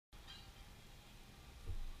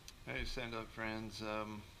Hey, stand up friends.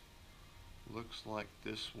 Looks like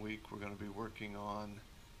this week we're going to be working on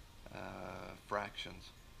fractions.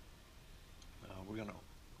 We're going to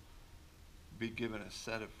be given a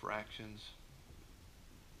set of fractions,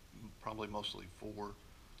 probably mostly four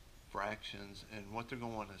fractions, and what they're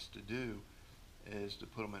going to want us to do is to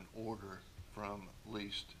put them in order from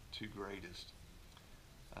least to greatest.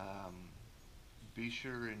 Um, be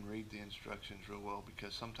sure and read the instructions real well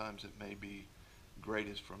because sometimes it may be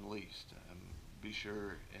greatest from least. Be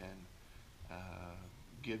sure and uh,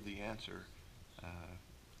 give the answer uh,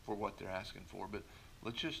 for what they're asking for. But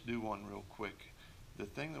let's just do one real quick. The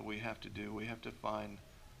thing that we have to do, we have to find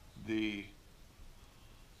the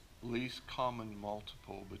least common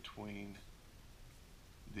multiple between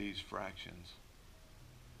these fractions.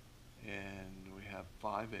 And we have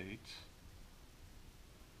 5/8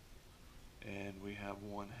 and we have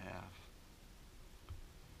 1/2.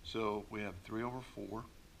 So we have 3/4,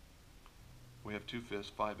 we have 2/5,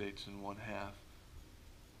 5/8, and 1/2.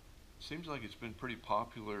 Seems like it's been pretty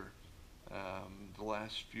popular the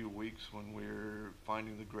last few weeks when we're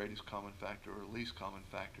finding the greatest common factor or least common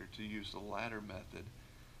factor to use the ladder method.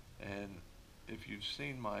 And if you've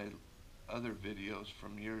seen my other videos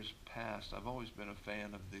from years past, I've always been a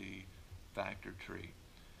fan of the factor tree,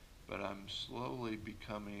 but I'm slowly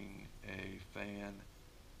becoming a fan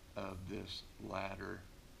of this ladder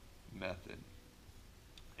method.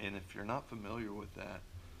 And if you're not familiar with that,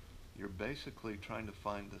 you're basically trying to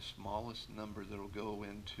find the smallest number that'll go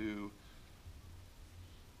into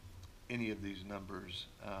any of these numbers.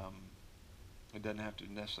 It doesn't have to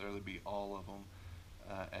necessarily be all of them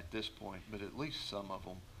at this point, but at least some of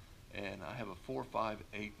them. And I have a 4, 5,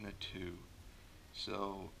 8, and a 2.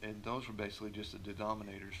 So, and those were basically just the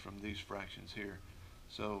denominators from these fractions here.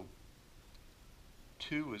 So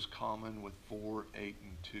 2 is common with 4, 8,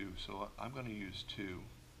 and 2. So I'm going to use 2.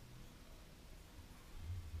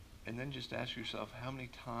 And then just ask yourself, how many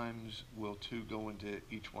times will 2 go into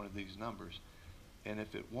each one of these numbers? And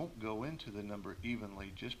if it won't go into the number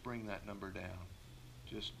evenly, just bring that number down.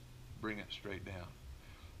 Just bring it straight down.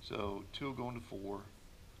 So 2 will go into 4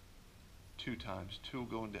 2 times. 2 will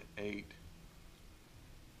go into 8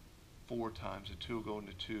 4 times. And 2 will go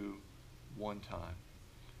into 2 1 time.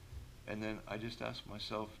 And then I just ask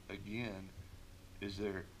myself again, is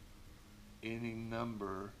there any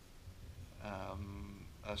number,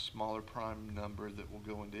 a smaller prime number that will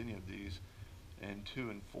go into any of these? And 2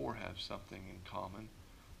 and 4 have something in common.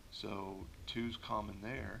 So 2's common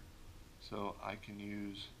there. So I can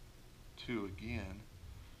use 2 again.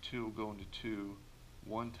 2 will go into 2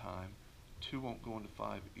 1 time. 2 won't go into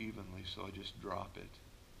 5 evenly, so I just drop it.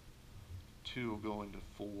 2 will go into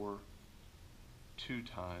 4 2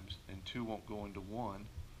 times, and 2 won't go into 1,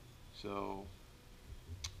 so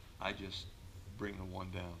I just bring the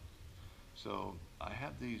 1 down. So I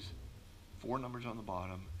have these 4 numbers on the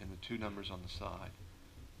bottom and the 2 numbers on the side.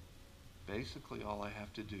 Basically all I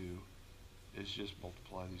have to do is just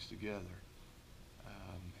multiply these together.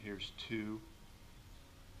 Here's 2.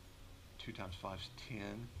 2 times 5 is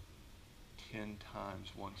 10. 10 times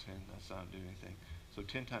 1 is 10. That's not going to do anything. So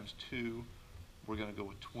 10 times 2, we're going to go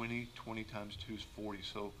with 20. 20 times 2 is 40.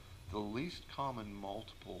 So the least common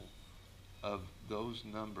multiple of those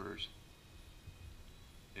numbers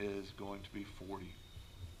is going to be 40.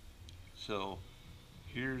 So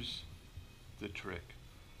here's the trick.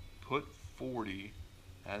 Put 40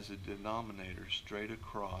 as a denominator straight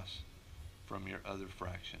across from your other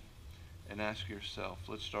fraction. And ask yourself,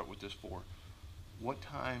 let's start with this 4.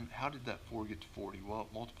 How did that 4 get to 40? Well,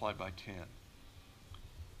 it multiplied by 10.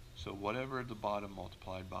 So whatever at the bottom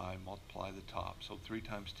multiplied by, multiply the top. So 3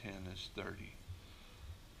 times 10 is 30.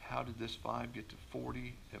 How did this 5 get to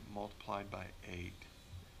 40? It multiplied by 8.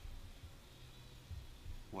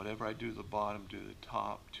 Whatever I do to the bottom, do to the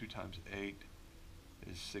top. 2 times 8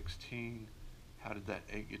 is 16. How did that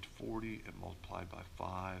 8 get to 40? It multiplied by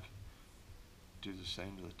 5. Do the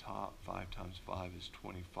same to the top. 5 times 5 is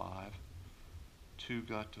 25. 2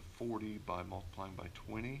 got to 40 by multiplying by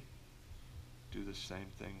 20. Do the same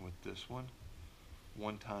thing with this one.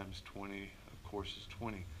 1 times 20, of course, is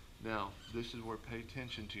 20. Now, this is where pay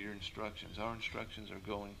attention to your instructions. Our instructions are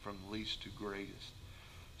going from least to greatest.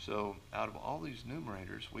 So out of all these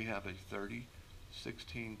numerators, we have a 30,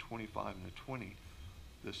 16, 25, and a 20.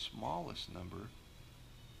 The smallest number,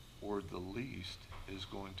 or the least, is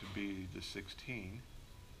going to be the 16.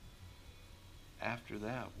 After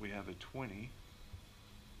that, we have a 20.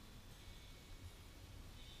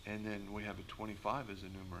 And then we have a 25 as a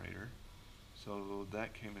numerator. So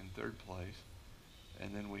that came in third place.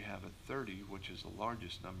 And then we have a 30, which is the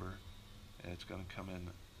largest number, and it's going to come in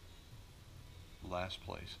last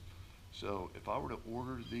place. So if I were to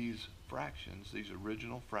order these fractions, these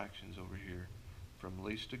original fractions over here, from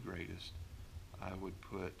least to greatest, I would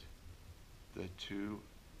put the 2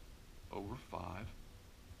 over 5,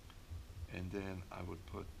 and then I would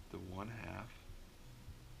put the 1/2,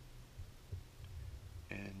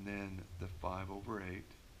 and then the 5 over 8,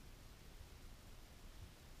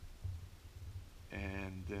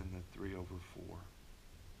 and then the 3 over 4.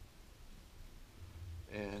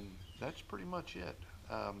 And that's pretty much it.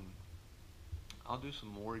 I'll do some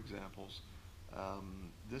more examples.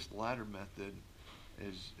 This ladder method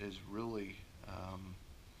is really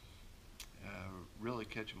really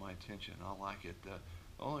catching my attention. I like it. The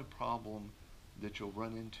only problem that you'll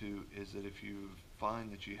run into is that if you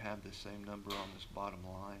find that you have the same number on this bottom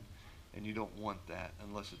line, and you don't want that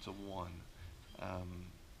unless it's a 1.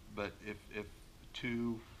 But if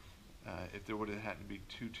two, if there would have had to be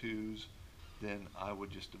 2 2s, then I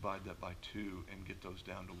would just divide that by 2 and get those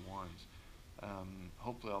down to 1s.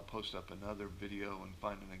 Hopefully I'll post up another video and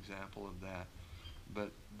find an example of that.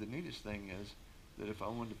 But the neatest thing is that if I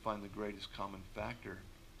wanted to find the greatest common factor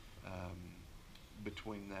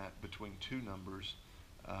between two numbers,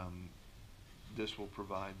 this will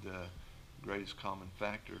provide the greatest common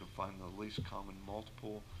factor to find the least common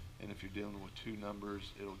multiple. And if you're dealing with two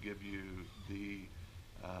numbers, it'll give you the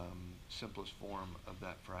simplest form of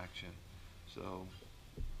that fraction. So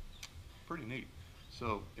pretty neat.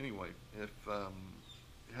 So anyway, if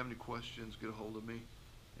you have any questions, get a hold of me,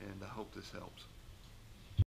 and I hope this helps.